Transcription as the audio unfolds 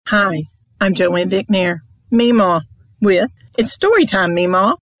Hi, I'm Joanne Vicknair, Meemaw, with It's Storytime,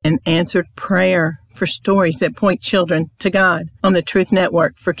 Meemaw, an answered prayer for stories that point children to God on the Truth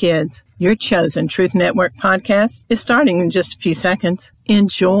Network for Kids. Your chosen Truth Network podcast is starting in just a few seconds.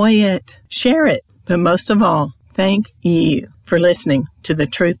 Enjoy it, share it, but most of all, thank you for listening to the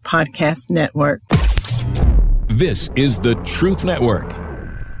Truth Podcast Network. This is the Truth Network.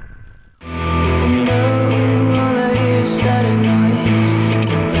 And all I hear is static noise.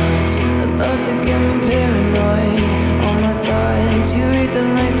 The about to get me paranoid. All my thoughts, you read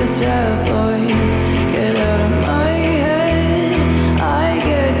them like the tabloids. Get out of my head. I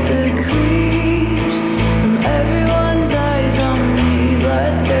get the creeps from everyone's eyes on me.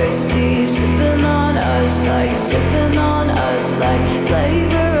 Bloodthirsty, sipping on us like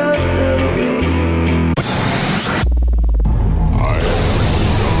flavor of the week.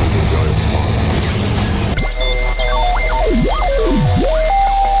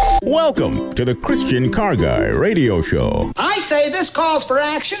 Welcome to the Christian Car Guy Radio Show. I say this calls for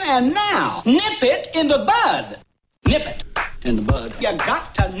action, and now, nip it in the bud. Nip it in the bud. You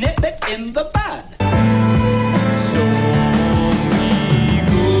got to nip it in the bud. So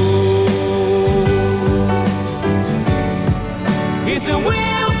it's a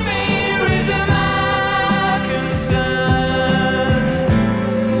welfare is my concern.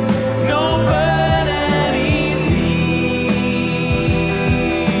 No burden is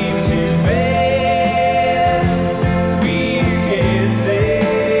leaves in bed. We'll get there.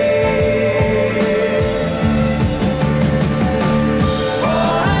 For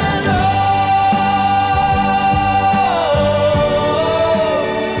I know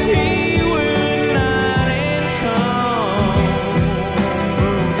he would not come.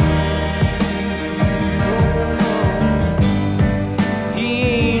 He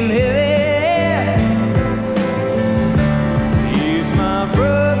ain't here. He's my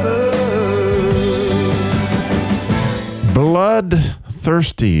brother.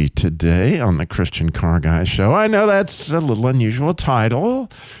 Bloodthirsty today on the Christian Car Guy Show. I know that's a little unusual title,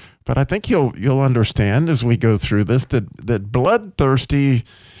 but I think you'll understand as we go through this that bloodthirsty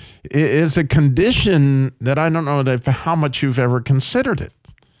is a condition that I don't know how much you've ever considered it.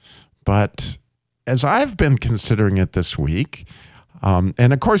 But as I've been considering it this week,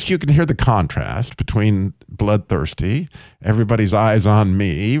 and of course you can hear the contrast between bloodthirsty, everybody's eyes on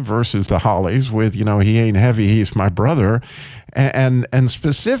me, versus the Hollies with, he ain't heavy, he's my brother. And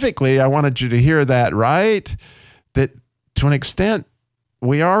specifically, I wanted you to hear that, right? That to an extent,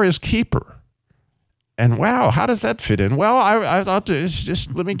 we are his keeper. And wow, how does that fit in? Well, I thought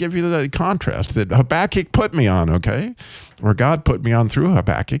just let me give you the contrast that Habakkuk put me on, okay? Or God put me on through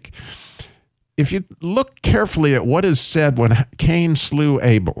Habakkuk. If you look carefully at what is said when Cain slew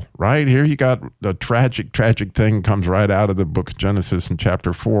Abel, right? Here you got the tragic thing comes right out of the book of Genesis in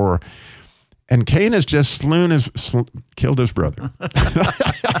chapter 4. And Cain has just killed his brother.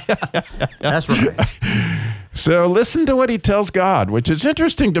 That's right. So listen to what he tells God, which is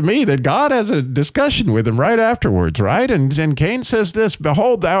interesting to me that God has a discussion with him right afterwards, right? And Cain says this,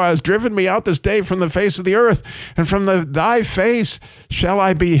 "Behold, thou hast driven me out this day from the face of the earth, and from thy face shall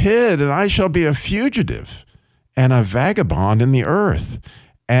I be hid, and I shall be a fugitive and a vagabond in the earth.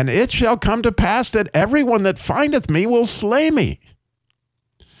 And it shall come to pass that everyone that findeth me will slay me."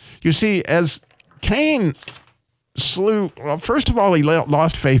 You see, as Cain slew, well, first of all, he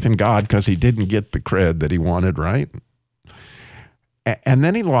lost faith in God because he didn't get the cred that he wanted, right? And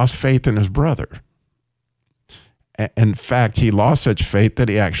then he lost faith in his brother. In fact, he lost such faith that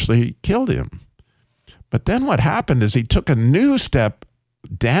he actually killed him. But then what happened is he took a new step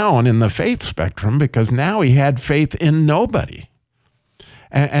down in the faith spectrum because now he had faith in nobody.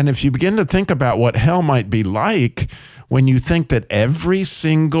 And if you begin to think about what hell might be like when you think that every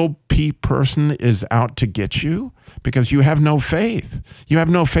single person is out to get you because you have no faith. You have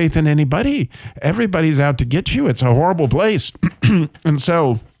no faith in anybody. Everybody's out to get you. It's a horrible place. And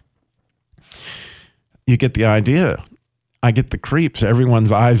so you get the idea. I get the creeps.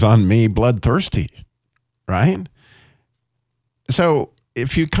 Everyone's eyes on me, bloodthirsty, right? So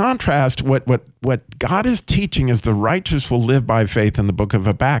if you contrast what God is teaching is the righteous will live by faith in the book of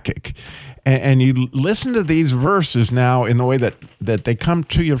Habakkuk, and you listen to these verses now in the way that they come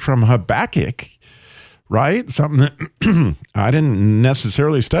to you from Habakkuk, right? Something that I didn't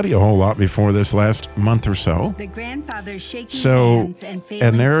necessarily study a whole lot before this last month or so. The grandfather's shaking hands and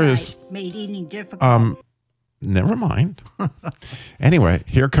failing sight made eating difficult. Never mind. Anyway,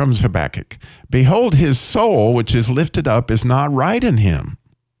 here comes Habakkuk. Behold, his soul, which is lifted up, is not right in him.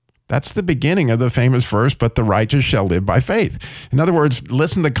 That's the beginning of the famous verse, but the righteous shall live by faith. In other words,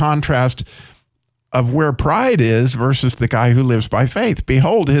 listen to the contrast of where pride is versus the guy who lives by faith.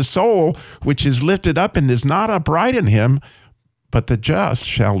 Behold, his soul, which is lifted up and is not upright in him, but the just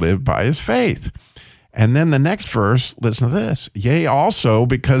shall live by his faith. And then the next verse, listen to this. Yea, also,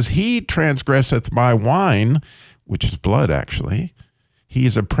 because he transgresseth my wine, which is blood actually, he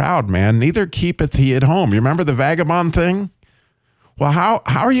is a proud man, neither keepeth he at home. You remember the vagabond thing? Well, how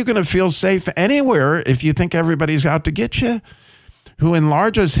are you going to feel safe anywhere if you think everybody's out to get you? Who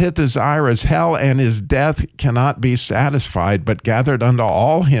enlarges his desire as hell, and his death cannot be satisfied, but gathered unto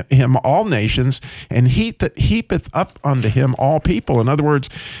him all nations, and heapeth up unto him all people. In other words,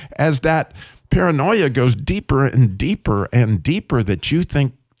 as that paranoia goes deeper and deeper and deeper, that you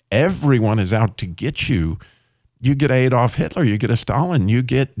think everyone is out to get you, you get Adolf Hitler, you get a Stalin, you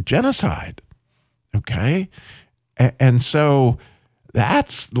get genocide. Okay? And so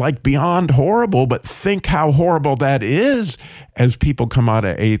that's like beyond horrible, but think how horrible that is as people come out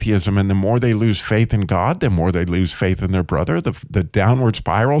of atheism. And the more they lose faith in God, the more they lose faith in their brother. The downward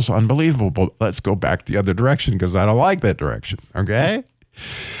spiral is unbelievable. But let's go back the other direction, because I don't like that direction, okay?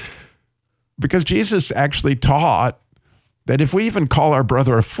 Because Jesus actually taught that if we even call our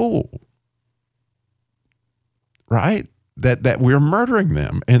brother a fool, right, that we're murdering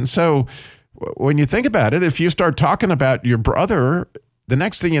them. And so when you think about it, if you start talking about your brother, the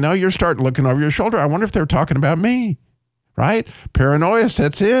next thing you know, you're starting looking over your shoulder. I wonder if they're talking about me, right? Paranoia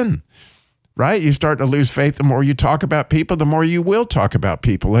sets in, right? You start to lose faith. The more you talk about people, the more you will talk about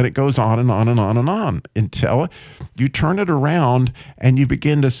people. And it goes on and on and on and on until you turn it around and you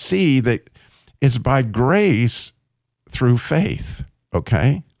begin to see that it's by grace through faith,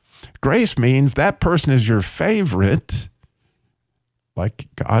 okay? Grace means that person is your favorite. Like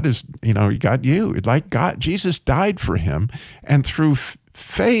God is, he got you. Like God, Jesus died for him. And through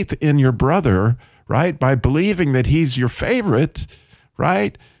faith in your brother, right, by believing that he's your favorite,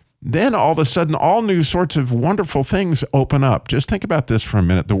 right, then all of a sudden all new sorts of wonderful things open up. Just think about this for a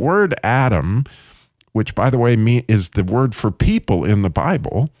minute. The word Adam, which, by the way, is the word for people in the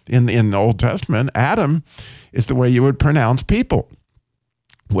Bible, in the Old Testament, Adam is the way you would pronounce people.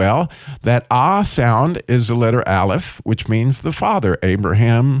 Well, that ah sound is the letter Aleph, which means the father.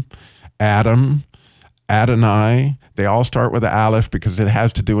 Abraham, Adam, Adonai, they all start with the Aleph because it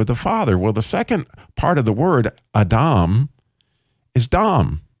has to do with the father. Well, the second part of the word, Adam, is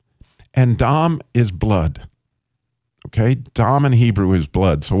Dam, and Dam is blood. Okay, Dam in Hebrew is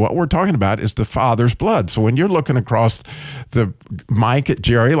blood. So what we're talking about is the Father's blood. So when you're looking across the mic at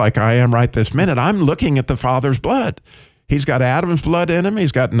Jerry, like I am right this minute, I'm looking at the Father's blood. He's got Adam's blood in him.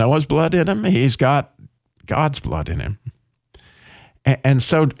 He's got Noah's blood in him. He's got God's blood in him. And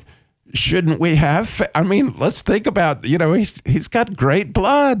so shouldn't we have, let's think about, he's got great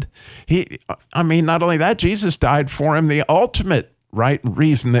blood. Not only that, Jesus died for him. The ultimate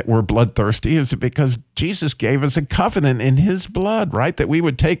reason that we're bloodthirsty is because Jesus gave us a covenant in his blood, right? That we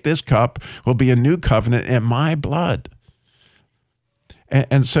would take this cup, will be a new covenant in my blood.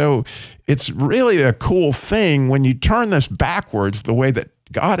 And so it's really a cool thing when you turn this backwards, the way that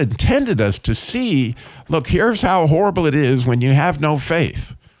God intended us to see, look, here's how horrible it is when you have no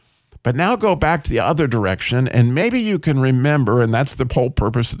faith. But now go back to the other direction, and maybe you can remember, and that's the whole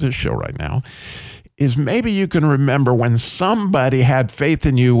purpose of this show right now, is maybe you can remember when somebody had faith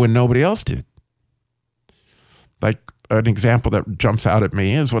in you when nobody else did. Like an example that jumps out at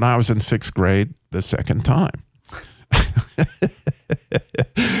me is when I was in 6th grade the second time.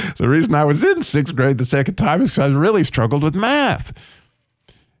 The reason I was in 6th grade the second time is because I really struggled with math.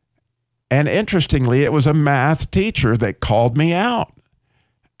 And interestingly, it was a math teacher that called me out.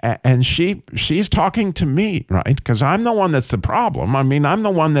 And she's talking to me, right? Because I'm the one that's the problem. I'm the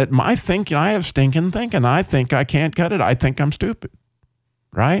one that I have stinking thinking. I think I can't cut it. I think I'm stupid,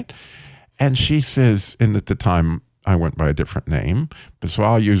 right? And she says, and at the time I went by a different name, but so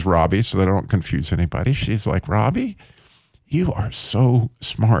I'll use Robby so that I don't confuse anybody. She's like, Robby, you are so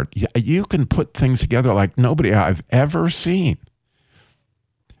smart. You can put things together like nobody I've ever seen.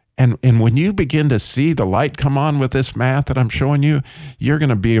 And when you begin to see the light come on with this math that I'm showing you, you're going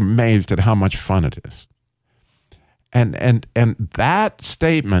to be amazed at how much fun it is. And that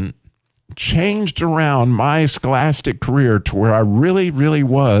statement changed around my scholastic career to where I really, really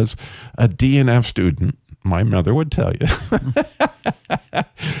was a D and F student, my mother would tell you,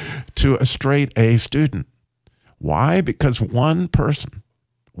 to a straight A student. Why? Because one person,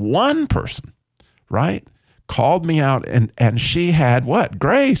 right, called me out, and she had what?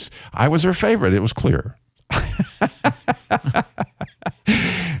 Grace. I was her favorite. It was clear.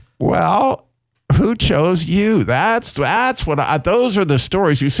 Well, who chose you? That's what those are the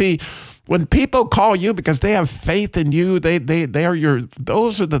stories. You see, when people call you because they have faith in you, they are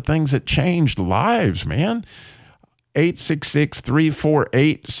those are the things that changed lives, man.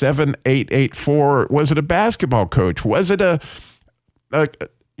 866-348-7884. Was it a basketball coach? Was it a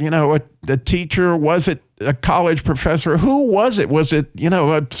teacher? Was it a college professor? Who was it? Was it,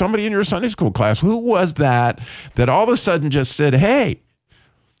 somebody in your Sunday school class? Who was that all of a sudden just said, hey,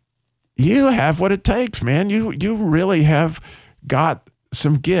 you have what it takes, man. You really have got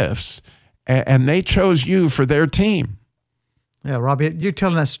some gifts, and they chose you for their team. Yeah, Robbie, you're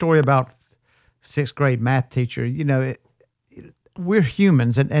telling that story about sixth grade math teacher. We're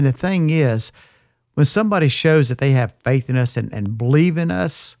humans, and the thing is, when somebody shows that they have faith in us and believe in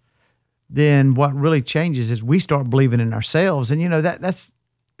us, then what really changes is we start believing in ourselves. And that's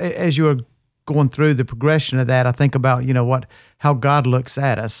as you were going through the progression of that, I think about how God looks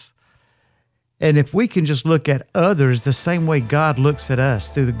at us. And if we can just look at others the same way God looks at us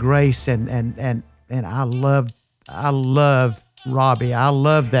through the grace and I love Robbie. I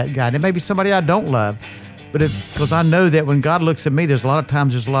love that guy. And it may be somebody I don't love, but because I know that when God looks at me, there's a lot of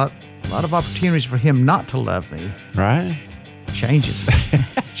opportunities for him not to love me. Right? Changes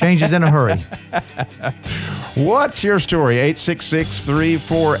in a hurry. What's your story?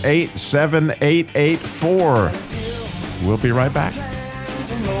 866-348-7884. We'll be right back.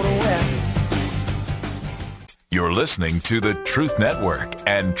 You're listening to the Truth Network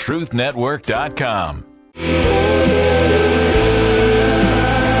and truthnetwork.com.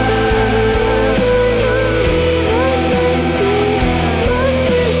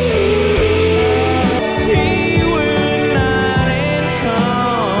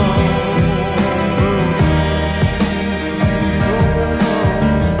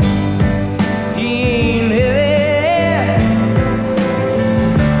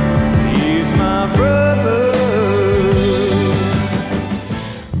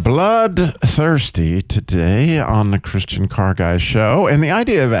 Bloodthirsty today on the Christian Car Guy Show. And the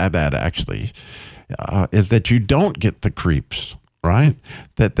idea of that actually is that you don't get the creeps, right?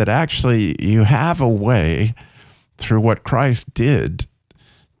 That actually you have a way through what Christ did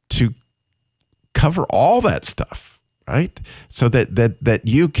to cover all that stuff, right? So that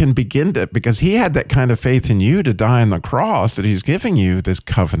you can begin to, because he had that kind of faith in you to die on the cross, that he's giving you this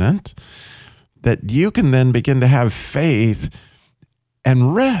covenant, that you can then begin to have faith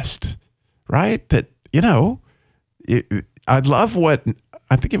and rest, right? That, I love what,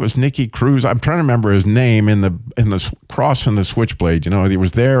 I think it was Nicky Cruz. I'm trying to remember his name in the cross and the switchblade. He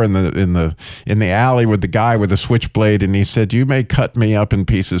was there in the alley with the guy with the switchblade, and he said, "You may cut me up in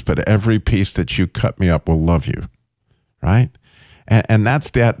pieces, but every piece that you cut me up will love you," right? And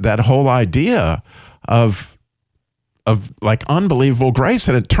that's that whole idea of like unbelievable grace,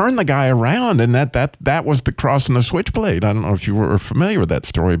 that it turned the guy around, and that was the cross and the switchblade. I don't know if you were familiar with that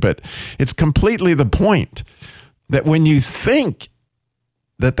story, but it's completely the point that when you think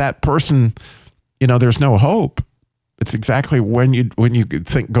that person, there's no hope, it's exactly when you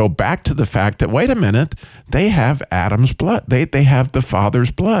go back to the fact that, wait a minute, they have Adam's blood, they have the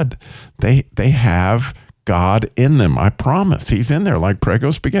Father's blood, they have God in them. I promise, he's in there like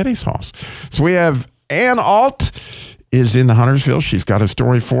Prego spaghetti sauce. So we have Ann Alt is in Huntersville. She's got a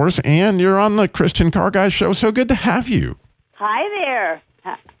story for us. Ann, you're on the Christian Car Guy Show. So good to have you. Hi there.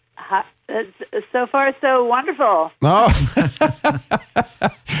 So far, so wonderful. Oh.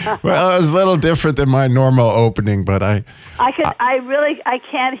 Well, it was a little different than my normal opening, but I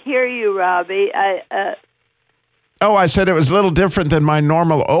can't hear you, Robbie. I said it was a little different than my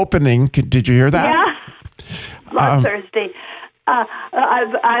normal opening. Did you hear that? Yeah. Bloodthirsty.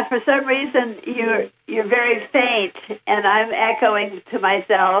 For some reason, you're very faint, and I'm echoing to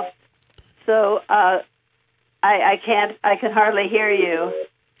myself, so I can hardly hear you.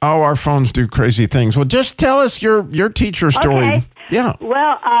 Oh, our phones do crazy things. Well, just tell us your teacher story. Okay. Yeah.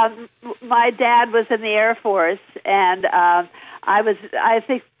 Well, my dad was in the Air Force, and I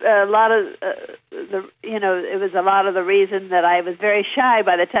think a lot of it was a lot of the reason that I was very shy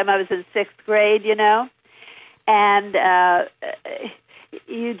by the time I was in sixth grade. And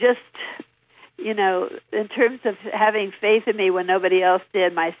you just, in terms of having faith in me when nobody else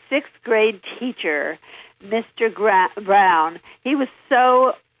did, my sixth grade teacher, Mr. Brown, he was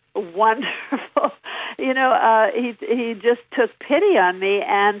so wonderful. He just took pity on me.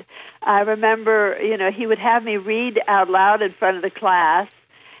 And I remember, he would have me read out loud in front of the class.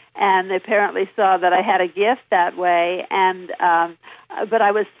 And they apparently saw that I had a gift that way. But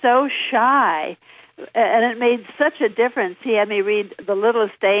I was so shy. And it made such a difference. He had me read The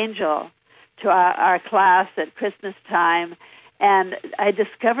Littlest Angel to our class at Christmas time, and I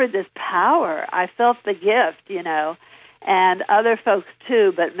discovered this power. I felt the gift, and other folks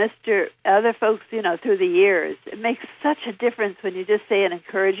too, but other folks, through the years. It makes such a difference when you just say an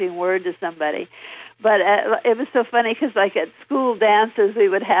encouraging word to somebody. But it was so funny because, like, at school dances, we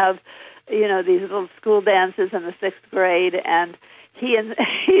would have, these little school dances in the 6th grade, and he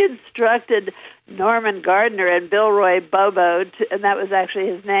instructed Norman Gardner and Bill Roy Bobo, and that was actually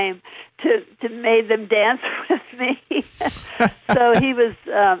his name, to made them dance with me. So he was,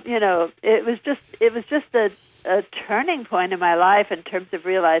 it was just a turning point in my life in terms of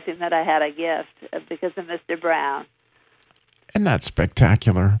realizing that I had a gift because of Mr. Brown. Isn't that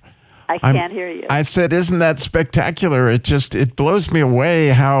spectacular? I can't hear you. I said, isn't that spectacular? It blows me away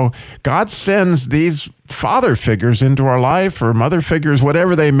how God sends these father figures into our life, or mother figures,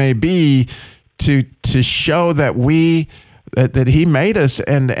 whatever they may be, to show that that He made us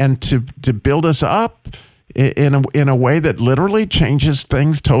and to build us up in a way that literally changes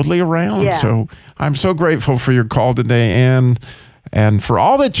things totally around. Yeah. So I'm so grateful for your call today, and for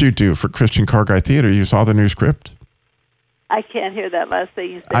all that you do for Christian Car Guy Theater. You saw the new script? I can't hear that last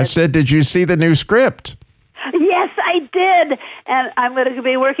thing you said. I said, did you see the new script? Yes, I did, and I'm going to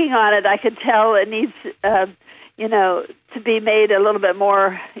be working on it. I could tell it needs, to be made a little bit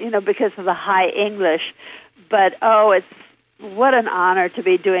more, because of the high English. But it's what an honor to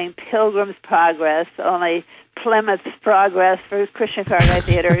be doing Pilgrim's Progress, only Plymouth's Progress for Christian Car Guy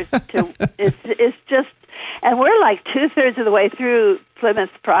Theater. It's just, and we're like 2/3 of the way through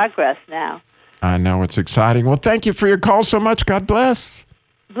Plymouth's Progress now. I know, it's exciting. Well, thank you for your call so much. God bless.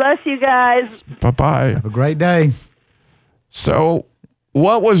 Bless you guys. Bye-bye. Have a great day. So,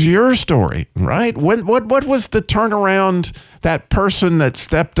 what was your story, right? What was the turnaround, that person that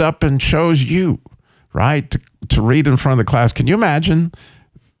stepped up and chose you, right, to read in front of the class? Can you imagine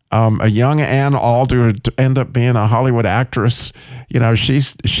a young Ann Alder to end up being a Hollywood actress?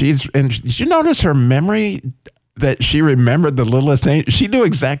 She's and did you notice her memory, that she remembered the littlest name? She knew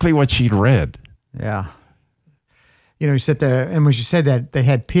exactly what she'd read. Yeah. You sit there, and when she said that, they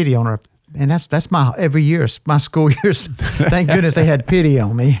had pity on her. And that's my every year, my school years. Thank goodness they had pity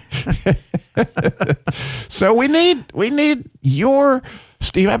on me. So we need your.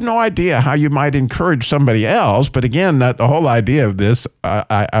 You have no idea how you might encourage somebody else, but again, the whole idea of this,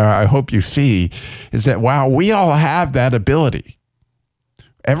 I hope you see, is that we all have that ability.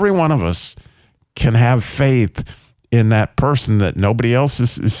 Every one of us can have faith in that person that nobody else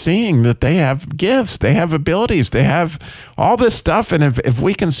is seeing, that they have gifts, they have abilities, they have all this stuff. And if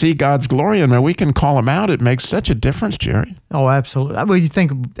we can see God's glory and we can call them out, it makes such a difference, Jerry. Oh, absolutely. Well, you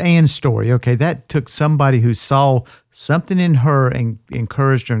think of Ann's story. Okay, that took somebody who saw something in her and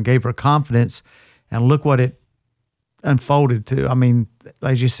encouraged her and gave her confidence. And look what it unfolded to. I mean,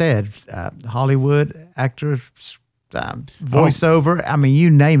 as you said, Hollywood, actor, voiceover. I mean, you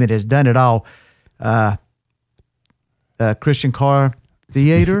name it, has done it all. Christian Car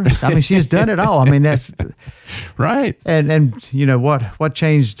Theater. I mean, she has done it all. I mean, that's right. And what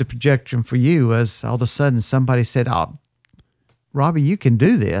changed the projection for you was all of a sudden somebody said, "Oh, Robby, you can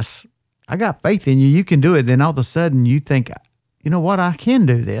do this. I got faith in you. You can do it." Then all of a sudden you think, you know what, I can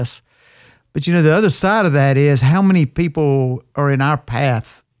do this. But the other side of that is how many people are in our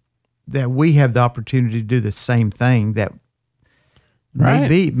path that we have the opportunity to do the same thing that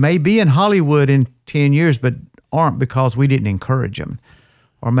may be in Hollywood in 10 years, but aren't because we didn't encourage them.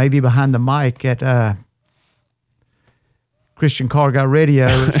 Or maybe behind the mic at Christian Car Guy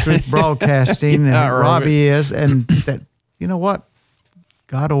Radio, Truth Broadcasting, and Robby is, and that, you know what,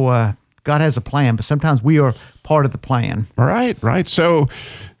 God has a plan, but sometimes we are part of the plan. Right. So,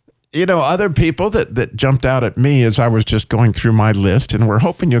 other people that jumped out at me as I was just going through my list, and we're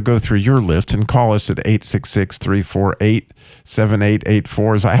hoping you'll go through your list and call us at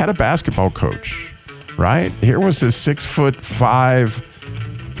 866-348-7884. As I had a basketball coach, right? Here was this 6'5".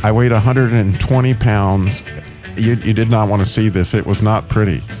 I weighed 120 pounds. You did not want to see this. It was not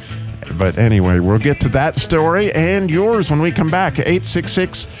pretty. But anyway, we'll get to that story and yours when we come back.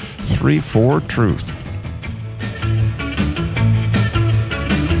 866-34-TRUTH.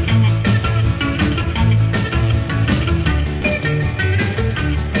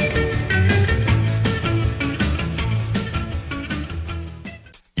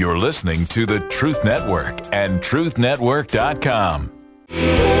 You're listening to the Truth Network and truthnetwork.com.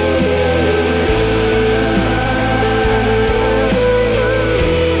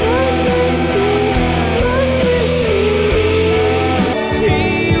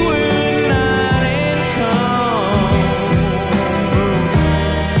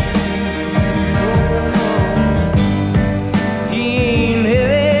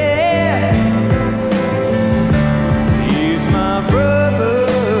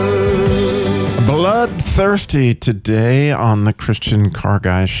 Bloodthirsty today on the Christian Car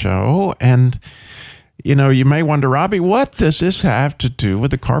Guy Show. And, you know, you may wonder, Robby, what does this have to do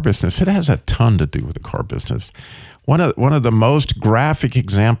with the car business? It has a ton to do with the car business. One of the most graphic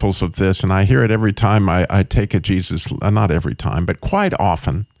examples of this, and I hear it every time I take a Jesus, not every time, but quite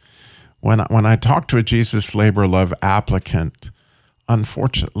often, when I talk to a Jesus Labor Love applicant,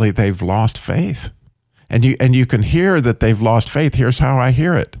 unfortunately, they've lost faith. And you can hear that they've lost faith. Here's how I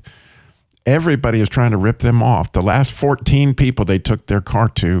hear it. Everybody is trying to rip them off. The last 14 people they took their car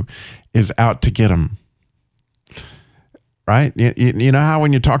to is out to get them. Right? You know how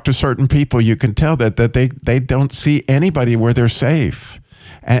when you talk to certain people, you can tell that they don't see anybody where they're safe.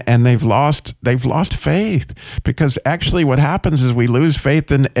 And they've lost faith, because actually what happens is we lose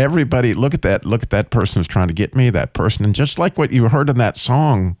faith in everybody. Look at that person who's trying to get me, that person. And just like what you heard in that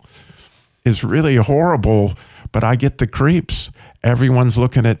song is really horrible, but I get the creeps. Everyone's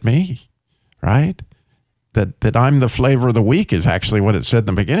looking at me, right? That I'm the flavor of the week is actually what it said in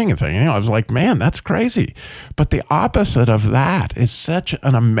the beginning of the thing. You know, I was like, man, that's crazy. But the opposite of that is such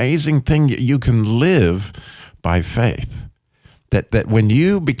an amazing thing. You can live by faith. That when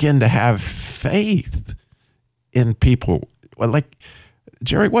you begin to have faith in people, well, like,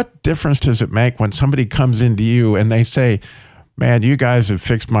 Jerry, what difference does it make when somebody comes into you and they say, man, you guys have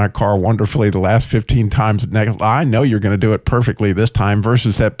fixed my car wonderfully the last 15 times. I know you're going to do it perfectly this time,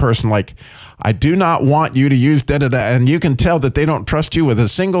 versus that person like, I do not want you to use da-da-da. And you can tell that they don't trust you with a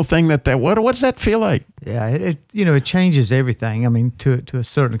single thing what does that feel like? Yeah, it changes everything. I mean, to a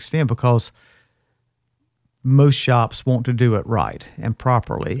certain extent, because most shops want to do it right and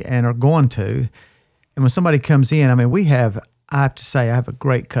properly and are going to. And when somebody comes in, I mean, I have to say, I have a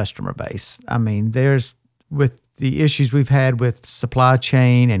great customer base. I mean, with the issues we've had with supply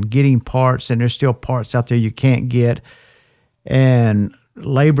chain and getting parts, and there's still parts out there you can't get, and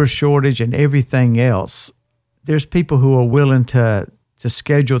labor shortage and everything else, there's people who are willing to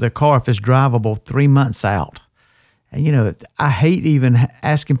schedule their car, if it's drivable, 3 months out. And, you know, I hate even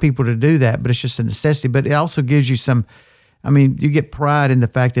asking people to do that, but it's just a necessity. But it also gives you you get pride in the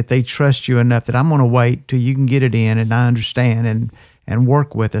fact that they trust you enough that I'm going to wait till you can get it in and I understand and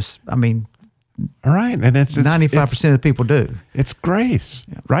work with us. I mean, all right. And it's 95% of the people do. It's grace,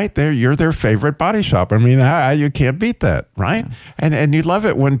 right there. You're their favorite body shop. I mean, you can't beat that, right? Yeah. And you love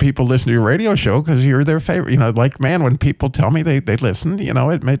it when people listen to your radio show because you're their favorite. You know, like, man, when people tell me they listen, you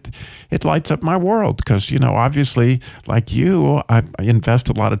know, it lights up my world because, you know, obviously, like you, I invest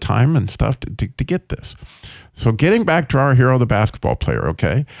a lot of time and stuff to get this. So getting back to our hero, the basketball player,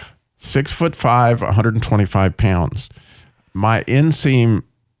 okay? 6'5", 125 pounds. My inseam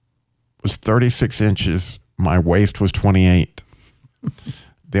was 36 inches. My waist was 28.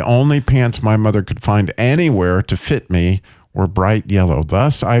 The only pants my mother could find anywhere to fit me were bright yellow.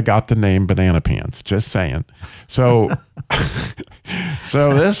 Thus, I got the name Banana Pants. Just saying. So,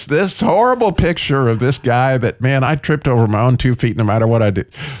 this horrible picture of this guy that, man, I tripped over my own 2 feet no matter what I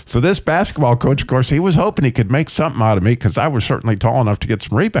did. So this basketball coach, of course, he was hoping he could make something out of me because I was certainly tall enough to get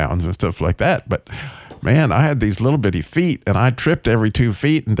some rebounds and stuff like that. But man, I had these little bitty feet and I tripped every 2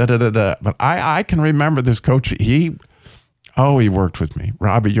 feet and da-da-da-da. But I can remember this coach, he worked with me.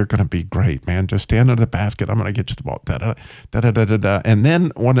 Robby, you're going to be great, man. Just stand under the basket. I'm going to get you the ball. Da-da-da-da-da. And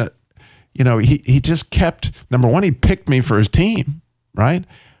then he just kept, number one, he picked me for his team, right?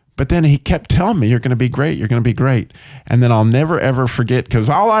 But then he kept telling me, you're going to be great. You're going to be great. And then I'll never, ever forget, because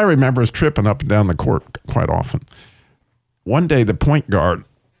all I remember is tripping up and down the court quite often. One day, the point guard,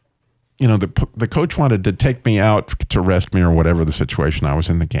 you know, the coach wanted to take me out to rest me or whatever the situation I was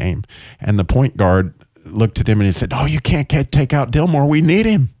in the game. And the point guard looked at him and he said, oh, you can't take out Dillmore. We need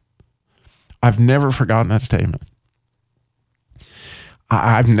him. I've never forgotten that statement.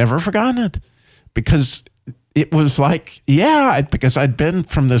 I've never forgotten it because it was like, because I'd been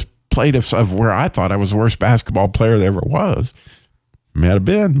from this plate of where I thought I was the worst basketball player there ever was. May have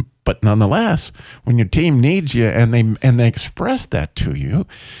been, but nonetheless, when your team needs you and they express that to you,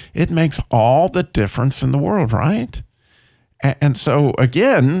 it makes all the difference in the world, right? And so,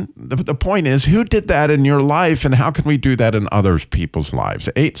 again, the point is, who did that in your life, and how can we do that in other people's lives?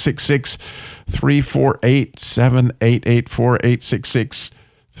 866-348-7884,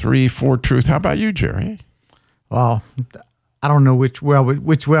 866-34-TRUTH. How about you, Jerry? Well, I don't know which way I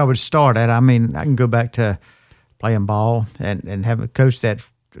would start at. I mean, I can go back to playing ball and having a coach that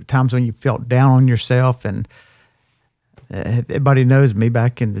times when you felt down on yourself, and everybody knows me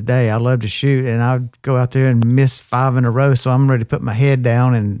back in the day. I love to shoot, and I'd go out there and miss 5 in a row, so I'm ready to put my head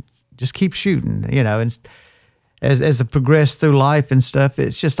down and just keep shooting, you know. And as I progress through life and stuff,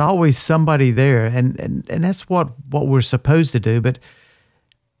 it's just always somebody there, and that's what we're supposed to do. But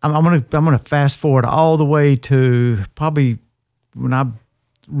I'm gonna fast forward all the way to probably when I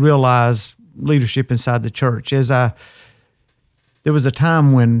realized leadership inside the church. There was a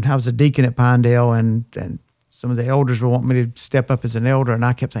time when I was a deacon at Pinedale, and some of the elders were wanting me to step up as an elder, and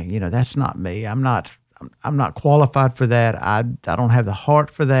I kept thinking, that's not me. I'm not qualified for that. I don't have the heart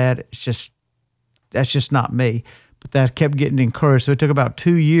for that. That's just not me. But that kept getting encouraged. So it took about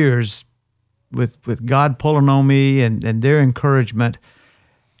 2 years with God pulling on me and their encouragement,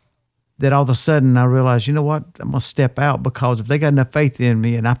 that all of a sudden I realized, you know what, I'm going to step out, because if they got enough faith in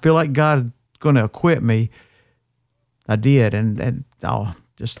me and I feel like God's going to equip me, I did. And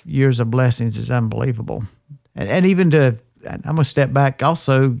just years of blessings is unbelievable. And even I'm going to step back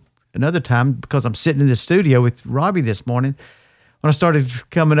also another time, because I'm sitting in the studio with Robby this morning. When I started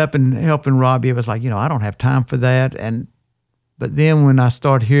coming up and helping Robby, it was like, I don't have time for that. But then when I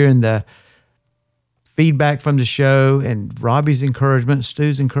started hearing the feedback from the show and Robby's encouragement,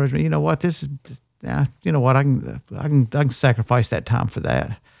 Stu's encouragement, I can sacrifice that time for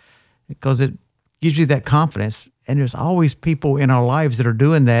that, because it gives you that confidence. And there's always people in our lives that are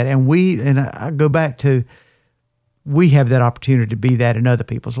doing that. And I go back to, we have that opportunity to be that in other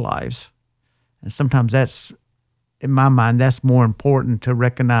people's lives. And sometimes that's, in my mind, that's more important to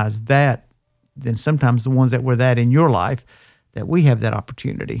recognize that than sometimes the ones that were that in your life, that we have that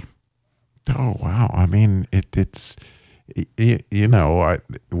opportunity. Oh, wow. I mean,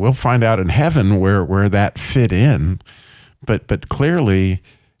 we'll find out in heaven where that fit in, but clearly,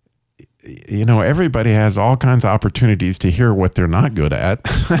 everybody has all kinds of opportunities to hear what they're not good at,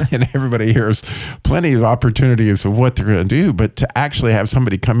 and everybody hears plenty of opportunities of what they're going to do. But to actually have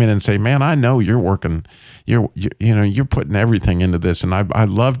somebody come in and say, "Man, I know you're working, you're putting everything into this, and I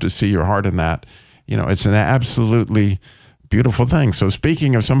love to see your heart in that." It's an absolutely beautiful thing. So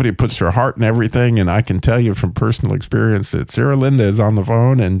speaking of somebody who puts their heart in everything, and I can tell you from personal experience that Sarah Linda is on the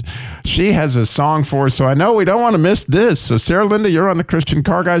phone, and she has a song for us. So I know we don't want to miss this. So Sarah Linda, you're on the Christian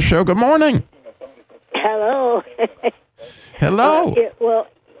Car Guy Show. Good morning. Hello. Hello. Well,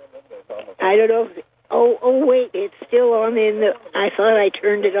 I don't know. Oh, wait, it's still on I thought I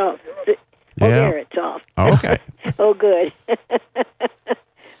turned it off. There, it's off. Okay. Oh, good.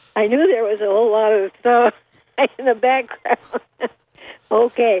 I knew there was a whole lot of stuff in the background.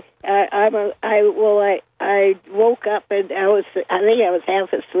 Okay, I woke up and I think I was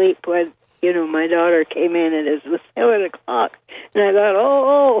half asleep when my daughter came in, and it was 7:00, and I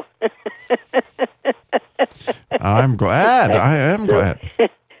thought, I'm glad. I am glad.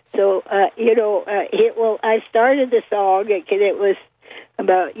 So I started the song, and it was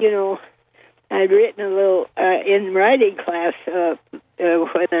about I'd written a little in writing class when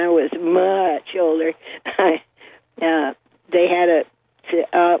I was much older. They had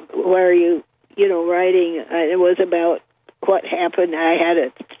where writing. It was about what happened. I had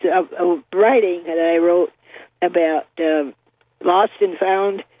a writing that I wrote about lost and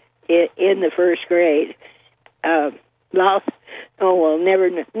found in the first grade. Lost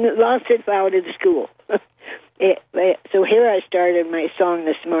and found in school. So here I started my song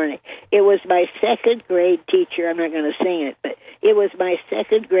this morning. It was my second grade teacher. I'm not going to sing it, but it was my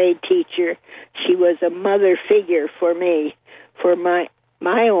second grade teacher. She was a mother figure for me, for my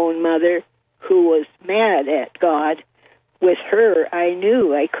own mother, who was mad at God. With her, I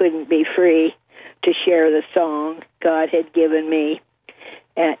knew I couldn't be free to share the song God had given me.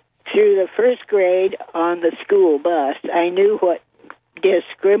 Through the first grade on the school bus, I knew what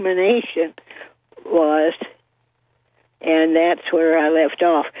discrimination was. And that's where I left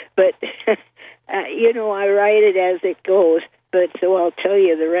off. But, I write it as it goes, but so I'll tell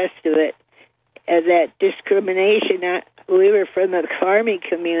you the rest of it. That discrimination, we were from the farming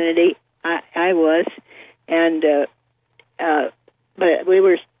community, I was, and but we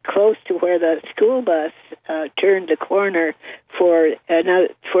were close to where the school bus turned the corner for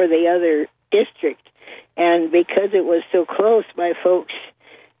the other district. And because it was so close, my folks,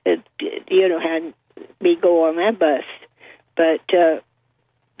 had me go on that bus. But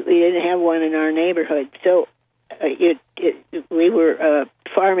we didn't have one in our neighborhood. So we were a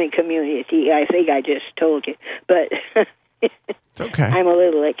farming community. I think I just told you. But it's okay. I'm a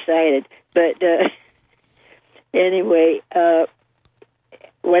little excited. But anyway,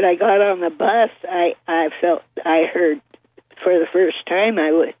 when I got on the bus, I felt, I heard for the first time,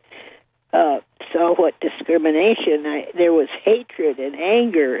 I saw what discrimination, there was hatred and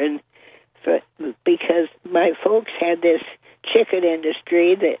anger, and because my folks had this chicken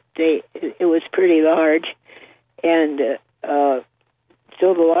industry that it was pretty large, and so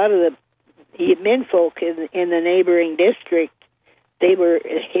a lot of the men folk in the neighboring district, they were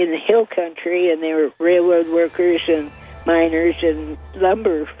in the hill country, and they were railroad workers and miners and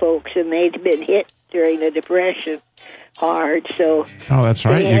lumber folks, and they'd been hit during the Depression hard. So that's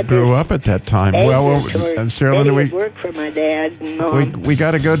right. You grew up at that time. Well, Sarah Linda, we worked for my dad and mom. We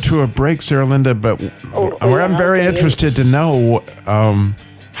got to go to a break, Sarah Linda, but I'm very interested to know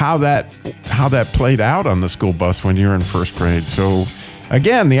how that played out on the school bus when you were in first grade. So,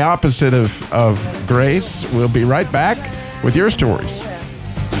 again, the opposite of grace. We'll be right back with your stories.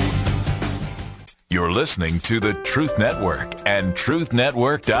 You're listening to the Truth Network and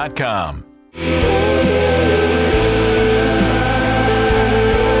truthnetwork.com.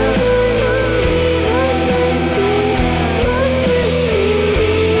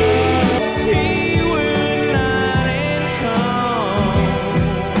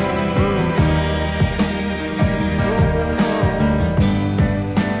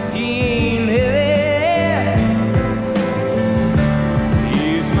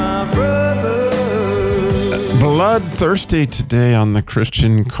 Bloodthirsty today on the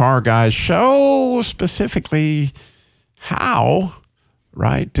Christian Car Guy Show. Specifically, how,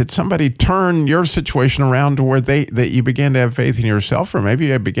 right? Did somebody turn your situation around to where that you began to have faith in yourself, or maybe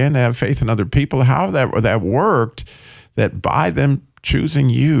you began to have faith in other people? How that worked, that by them choosing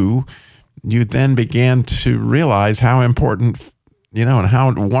you, you then began to realize how important, and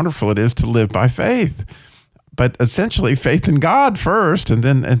how wonderful it is to live by faith. But essentially faith in God first, and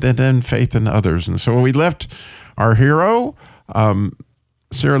then faith in others. And so we left our hero,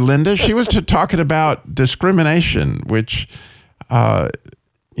 Sarah Linda. She was talking about discrimination, which,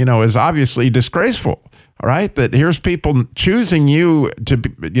 is obviously disgraceful. All right, that here's people choosing you to be,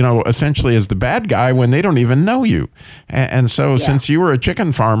 essentially as the bad guy when they don't even know you. And so since you were a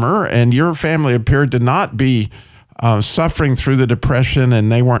chicken farmer and your family appeared to not be suffering through the Depression,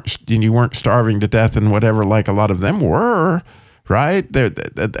 and you weren't starving to death and whatever, like a lot of them were, right?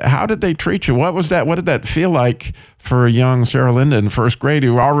 How did they treat you? What was that? What did that feel like for a young Sarah Linda in first grade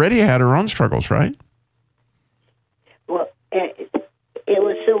who already had her own struggles, right? Well, it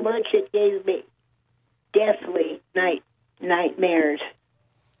was so much it gave me deathly nightmares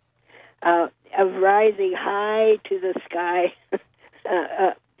of rising high to the sky.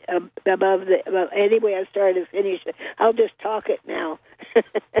 Above anyway, I started to finish it. I'll just talk it now.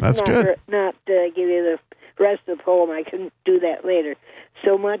 That's good. Not give you the rest of the poem. I can do that later.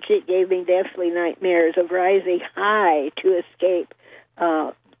 So much it gave me deathly nightmares of rising high to escape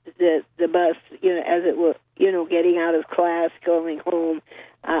the bus, as it was, getting out of class, going home.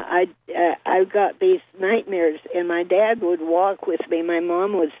 I got these nightmares, and my dad would walk with me. My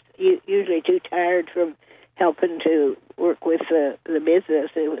mom was usually too tired from helping to work with the business.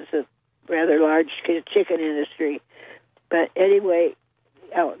 It was a rather large chicken industry. But anyway,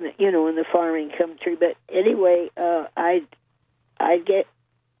 out in the farming country. But anyway, I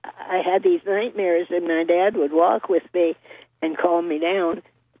had these nightmares, and my dad would walk with me and calm me down,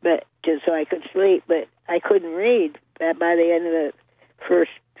 but just so I could sleep. But I couldn't read by the end of the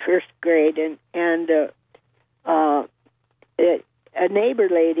first grade, and a neighbor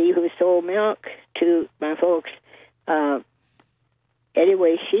lady who sold milk to my folks.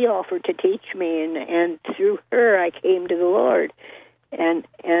 Anyway, she offered to teach me, and through her I came to the Lord, and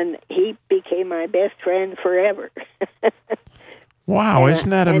he became my best friend forever. Wow, isn't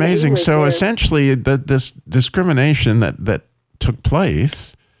that amazing? So essentially, this discrimination that took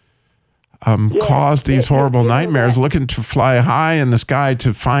place caused these horrible nightmares, looking to fly high in the sky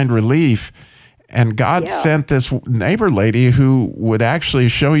to find relief. And God sent this neighbor lady who would actually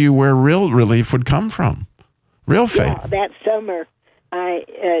show you where real relief would come from, real faith. Yeah, that summer,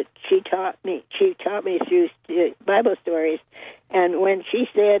 she taught me through Bible stories, and when she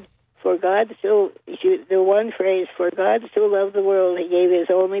said, "For God so," the one phrase, "For God so loved the world, He gave His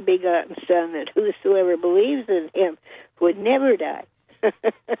only begotten Son, that whosoever believes in Him would never die."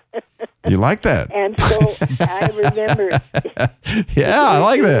 You like that? And so I remember. Yeah, I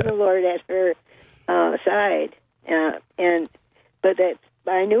like that. The Lord at her side, but that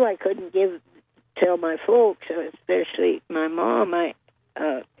I knew I couldn't tell my folks, especially my mom.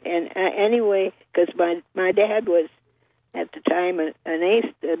 Anyway, because my dad was at the time a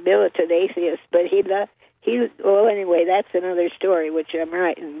militant atheist, but he well, anyway, that's another story which I'm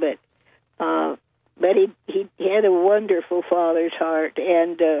writing. But he had a wonderful father's heart,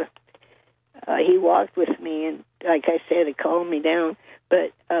 and he walked with me, and like I said, it calmed me down.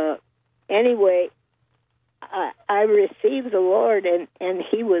 But anyway, I received the Lord, and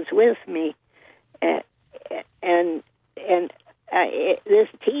He was with me, and this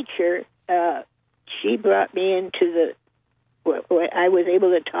teacher, she brought me into I was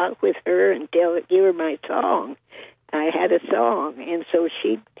able to talk with her and give her my song. I had a song, and so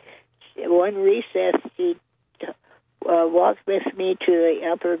one recess, she walked with me to the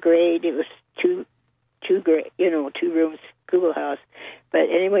upper grade. It was two room schoolhouse. But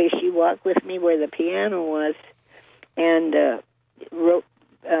anyway, she walked with me where the piano was, and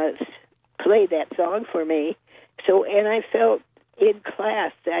played that song for me. So, and I felt in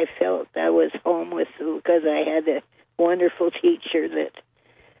class, I felt I was home with, because I had a wonderful teacher that.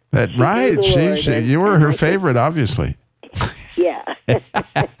 Right, you were her favorite, obviously. Yeah.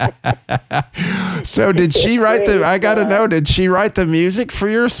 So did she write I got to know, did she write the music for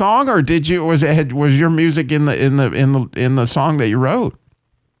your song, or was your music in the song that you wrote?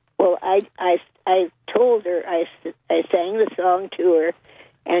 Well, I told her, I sang the song to her,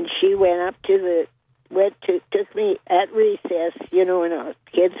 and she went took me at recess, and the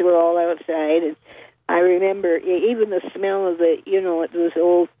kids were all outside, and I remember even the smell of those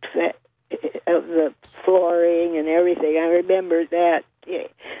old of the flooring and everything. I remember that.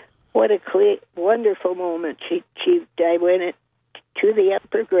 What a wonderful moment. I went to the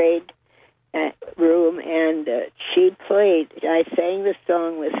upper grade room, and she played. I sang the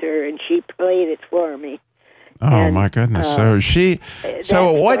song with her, and she played it for me. Oh, my goodness!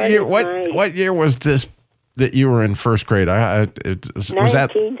 So what year was this that you were in first grade? Was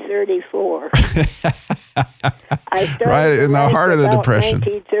 1934. I started right in the heart of the Depression.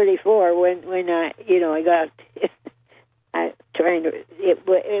 1934 when I got. It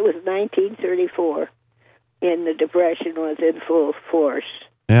was 1934, and the Depression was in full force.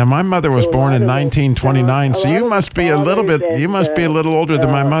 Yeah, my mother was born in 1929, so you must be a little older than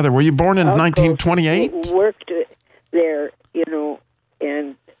my mother. Were you born in 1928? Worked there,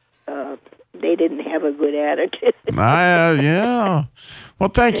 and they didn't have a good attitude. Yeah. Well,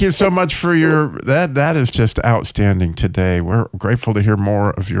 thank you so much for that is just outstanding today. We're grateful to hear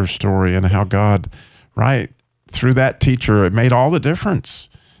more of your story and how God, right, through that teacher, it made all the difference.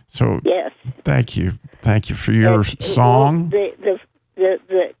 So yes. Thank you for your song. The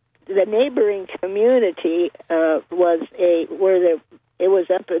neighboring community was it was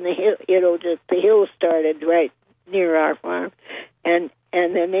up in the hill. The hill started right near our farm, and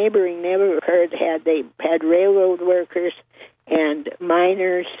the neighboring neighborhood had railroad workers and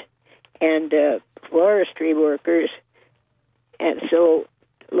miners and forestry workers, and so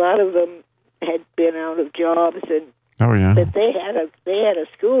a lot of them had been out of jobs, and but they had a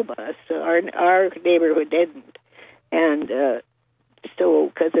school bus. Our neighborhood didn't, and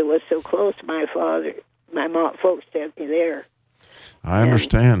so because it was so close, my folks sent me there. I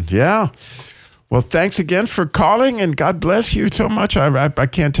understand. Yeah. Well, thanks again for calling, and God bless you so much. I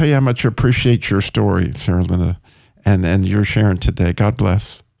can't tell you how much I appreciate your story, Sarah Linda, and your sharing today. God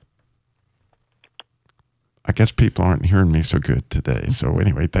bless. I guess people aren't hearing me so good today. So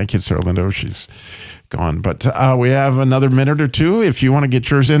anyway, thank you, Sarah Linda. She's gone. But we have another minute or two. If you want to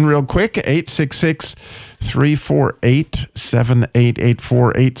get yours in real quick,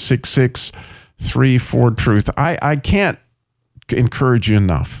 866-348-7884, 866-34-TRUTH. I can't encourage you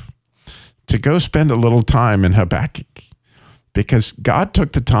enough to go spend a little time in Habakkuk, because God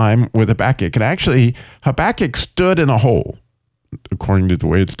took the time with Habakkuk. And actually, Habakkuk stood in a hole, according to the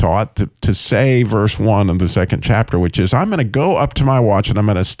way it's taught, to say verse 1 of the second chapter, which is, I'm going to go up to my watch and I'm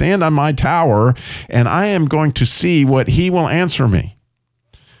going to stand on my tower and I am going to see what he will answer me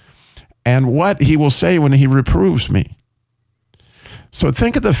and what he will say when he reproves me. So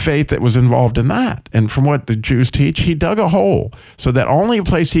think of the faith that was involved in that. And from what the Jews teach, he dug a hole so that only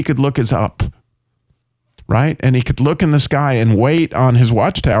place he could look is up, right? And he could look in the sky and wait on his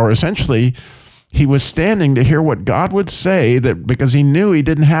watchtower. Essentially, he was standing to hear what God would say, that because he knew he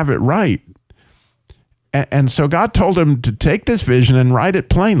didn't have it right. And so God told him to take this vision and write it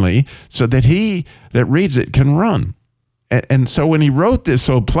plainly so that he that reads it can run. And so when he wrote this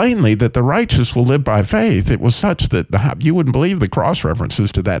so plainly that the righteous will live by faith, it was such that you wouldn't believe the cross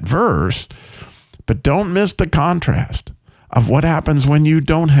references to that verse. But don't miss the contrast of what happens when you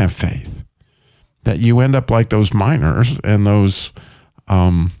don't have faith, that you end up like those miners and those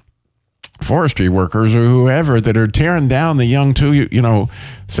forestry workers or whoever that are tearing down the young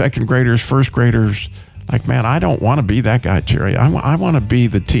second graders, first graders. Like, man, I don't want to be that guy, Jerry. I want to be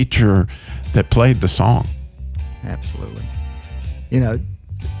the teacher that played the song. Absolutely.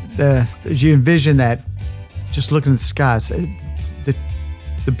 As you envision that, just looking at the skies,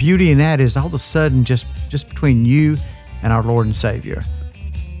 the beauty in that is all of a sudden just between you and our Lord and Savior.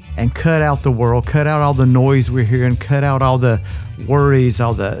 And cut out the world, cut out all the noise we're hearing, cut out all the worries,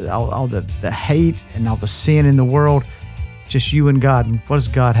 all the hate and all the sin in the world. Just you and God. And what does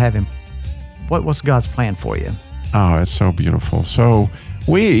God have in? What's God's plan for you? Oh, it's so beautiful. So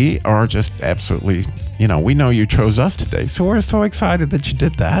we are just absolutely, we know you chose us today. So we're so excited that you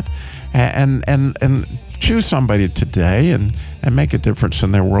did that. And choose somebody today and make a difference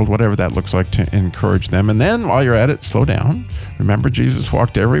in their world, whatever that looks like, to encourage them. And then while you're at it, slow down. Remember, Jesus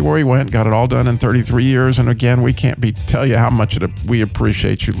walked everywhere he went, got it all done in 33 years. And again, we can't tell you how much we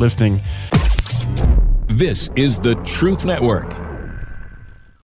appreciate you listening. This is the Truth Network.